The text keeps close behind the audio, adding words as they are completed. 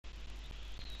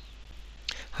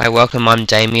Hi, welcome. I'm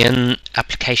Damien,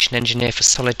 Application Engineer for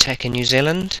SolidTech in New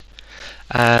Zealand.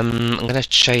 I'm going to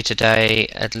show you today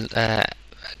a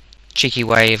cheeky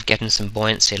way of getting some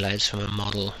buoyancy loads from a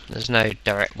model. There's no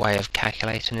direct way of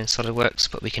calculating in SolidWorks,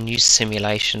 but we can use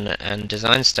simulation and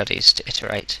design studies to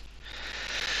iterate.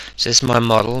 So this is my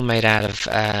model made out of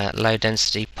low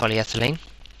density polyethylene.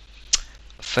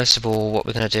 First of all, what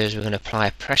we're going to do is we're going to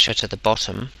apply pressure to the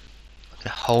bottom. We're going to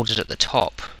hold it at the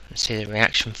top and see the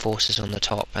reaction forces on the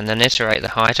top, and then iterate the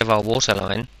height of our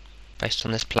waterline based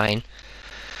on this plane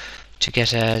to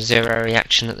get a zero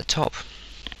reaction at the top.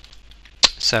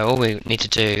 So all we need to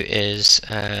do is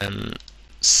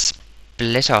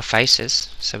split our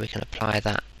faces so we can apply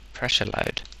that pressure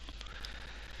load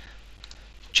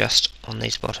just on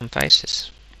these bottom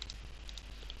faces.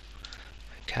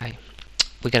 Okay,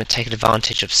 we're going to take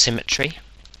advantage of symmetry,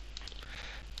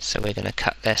 so we're going to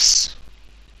cut this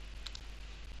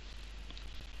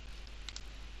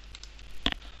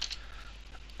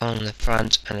on the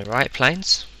front and the right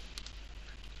planes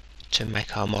to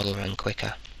make our model run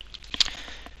quicker.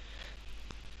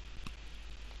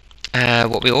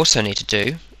 What we also need to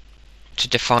do to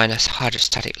define a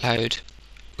hydrostatic load,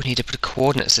 we need to put a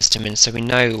coordinate system in so we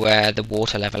know where the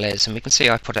water level is, and we can see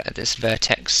I put it at this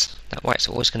vertex. That way it's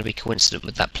always going to be coincident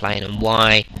with that plane, and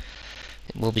y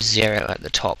it will be 0 at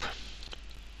the top.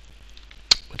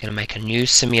 We're going to make a new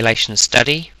simulation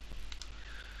study,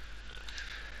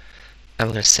 and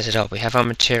we're going to set it up. We have our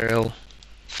material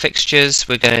fixtures.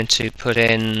 We're going to put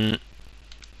in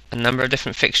a number of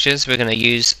different fixtures. We're going to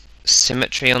use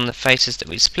symmetry on the faces that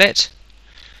we split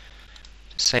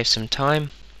to save some time.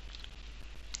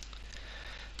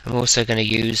 I'm also going to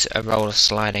use a roller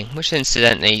sliding, which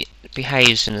incidentally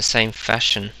behaves in the same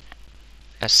fashion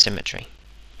as symmetry.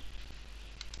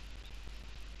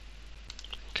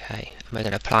 Okay, and we're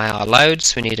going to apply our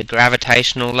loads. We need a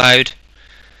gravitational load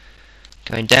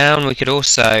going down. We could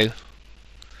also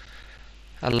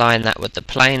align that with the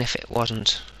plane if it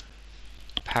wasn't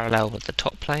parallel with the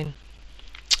top plane.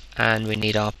 And we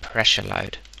need our pressure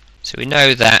load. So we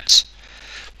know that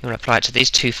we want to apply it to these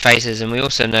two faces, and we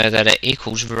also know that it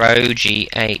equals rho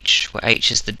GH, where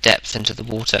H is the depth into the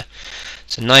water.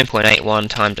 So 9.81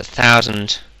 times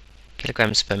 1,000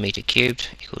 kilograms per meter cubed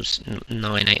equals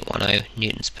 9810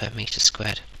 newtons per meter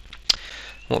squared.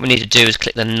 What we need to do is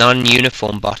click the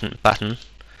non-uniform button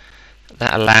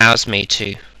that allows me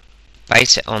to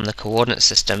base it on the coordinate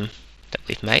system that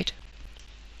we've made,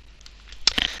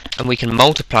 and we can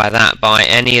multiply that by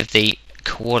any of the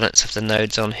coordinates of the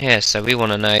nodes on here. So we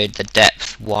want to know the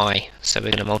depth y, so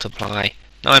we're going to multiply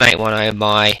 9810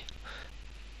 by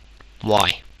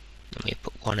y. Let me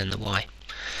put 1 in the y,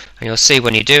 and you'll see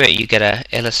when you do it you get an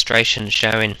illustration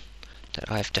showing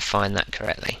that I've defined that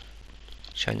correctly,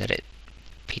 showing that it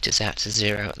peters out to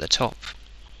 0 at the top.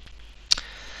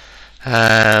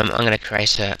 I'm going to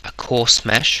create a coarse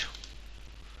mesh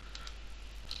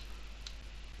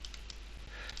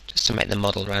just to make the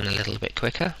model run a little bit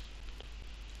quicker,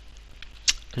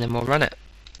 and then we'll run it.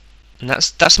 And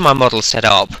that's my model set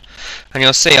up, and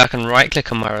you'll see I can right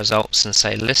click on my results and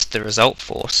say list the result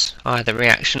force, either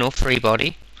reaction or free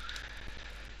body,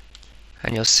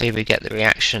 and you'll see we get the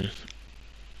reaction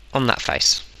on that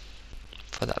face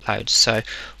for that load. So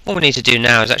what we need to do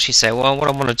now is actually say, well, what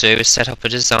I want to do is set up a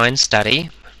design study.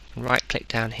 Right click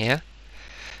down here,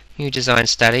 new design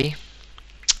study.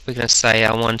 We're going to say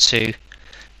I want to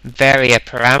vary a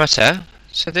parameter,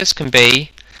 so this can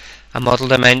be a model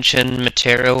dimension,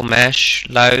 material, mesh,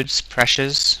 loads,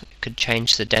 pressures. It could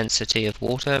change the density of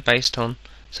water based on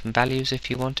some values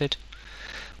if you wanted.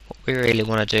 What we really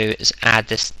want to do is add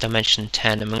this dimension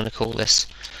 10, and I'm going to call this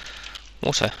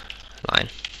water line.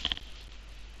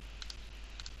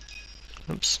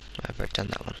 Oops, I've already done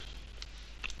that one.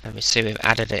 And we see we've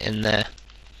added it in there.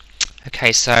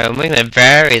 Okay, so we're going to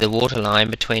vary the water line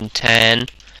between 10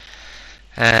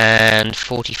 and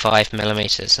 45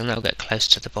 millimeters, and that'll get close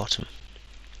to the bottom.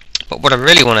 But what I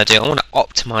really want to do, I want to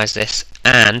optimize this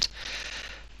and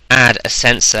add a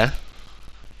sensor,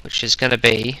 which is going to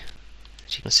be,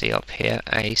 as you can see up here,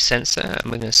 a sensor, and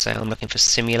we're going to say I'm looking for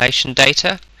simulation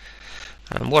data.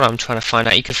 And what I'm trying to find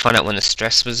out, you can find out when the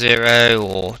stress was 0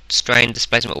 or strain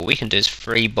displacement. What we can do is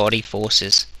free body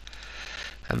forces,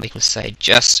 and we can say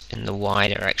just in the y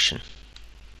direction.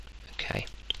 Okay.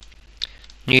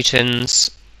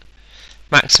 Newtons,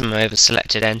 maximum over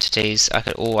selected entities. I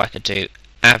could do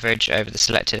average over the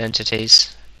selected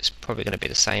entities. It's probably going to be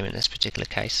the same in this particular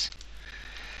case.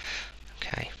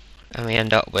 Okay, and we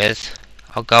end up with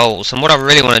our goals. And what I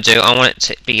really want to do, I want it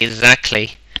to be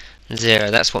exactly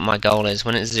 0. That's what my goal is.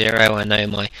 When it's 0, I know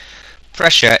my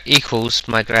pressure equals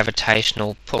my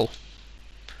gravitational pull.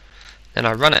 Then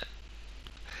I run it,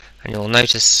 and you'll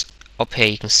notice up here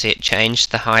you can see it change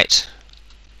the height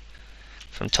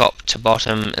from top to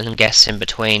bottom and guess in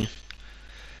between,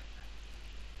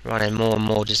 running more and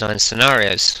more design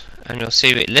scenarios. And you'll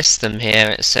see it lists them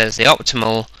here. It says the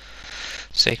optimal,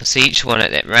 so you can see each one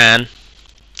that it ran,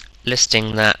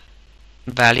 listing that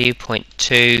value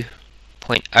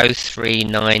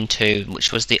 0.0392,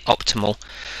 which was the optimal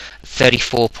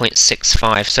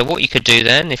 34.65. So what you could do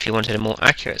then, if you wanted a more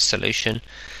accurate solution,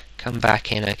 come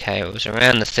back in, okay, it was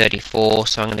around the 34,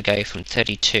 so I'm going to go from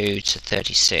 32 to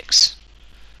 36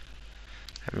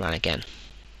 and run again.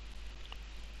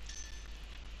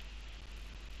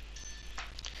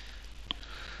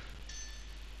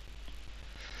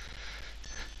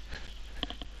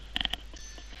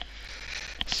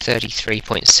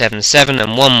 $33.77,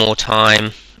 and one more time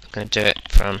I'm going to do it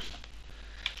from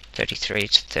 33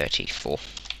 to 34.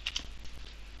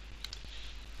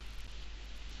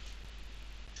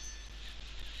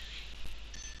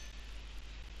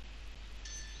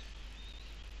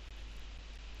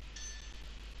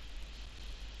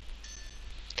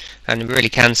 And we really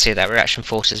can see that reaction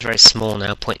force is very small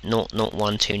now,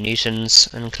 0.0012 newtons,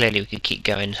 and clearly we could keep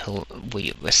going until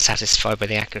we were satisfied with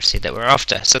the accuracy that we're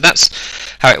after. So that's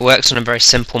how it works on a very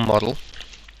simple model.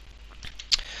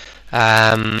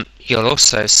 You'll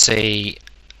also see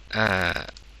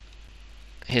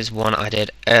here's one I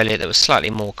did earlier that was slightly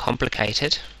more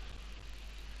complicated.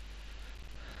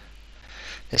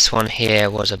 This one here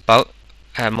was a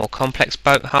more complex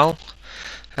boat hull.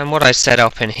 And what I set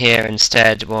up in here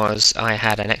instead was I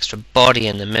had an extra body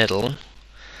in the middle,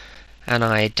 and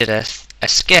I did a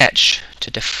sketch to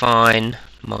define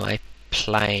my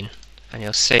plane. And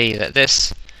you'll see that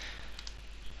this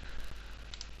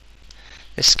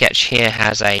sketch here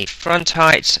has a front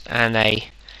height and a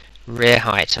rear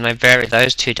height, and I vary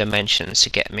those two dimensions to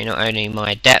get me not only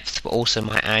my depth but also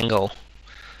my angle.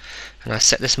 And I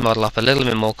set this model up a little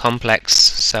bit more complex,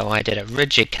 so I did a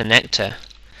rigid connector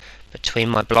between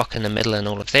my block in the middle and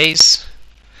all of these.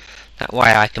 That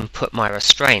way I can put my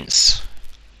restraints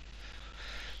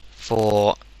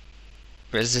for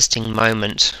resisting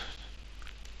moment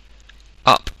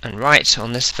up and right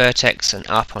on this vertex and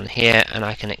up on here, and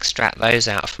I can extract those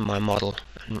out from my model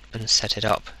and set it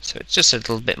up. So it's just a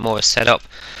little bit more a setup,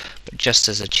 but just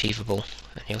as achievable.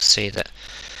 And you'll see that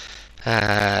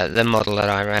the model that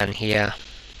I ran here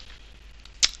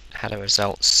had a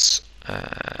results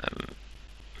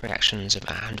reactions of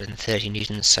 130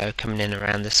 newtons, so coming in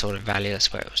around this sort of value,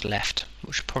 that's where it was left,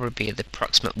 which would probably be the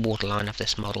approximate waterline of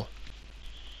this model.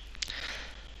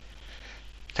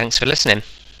 Thanks for listening.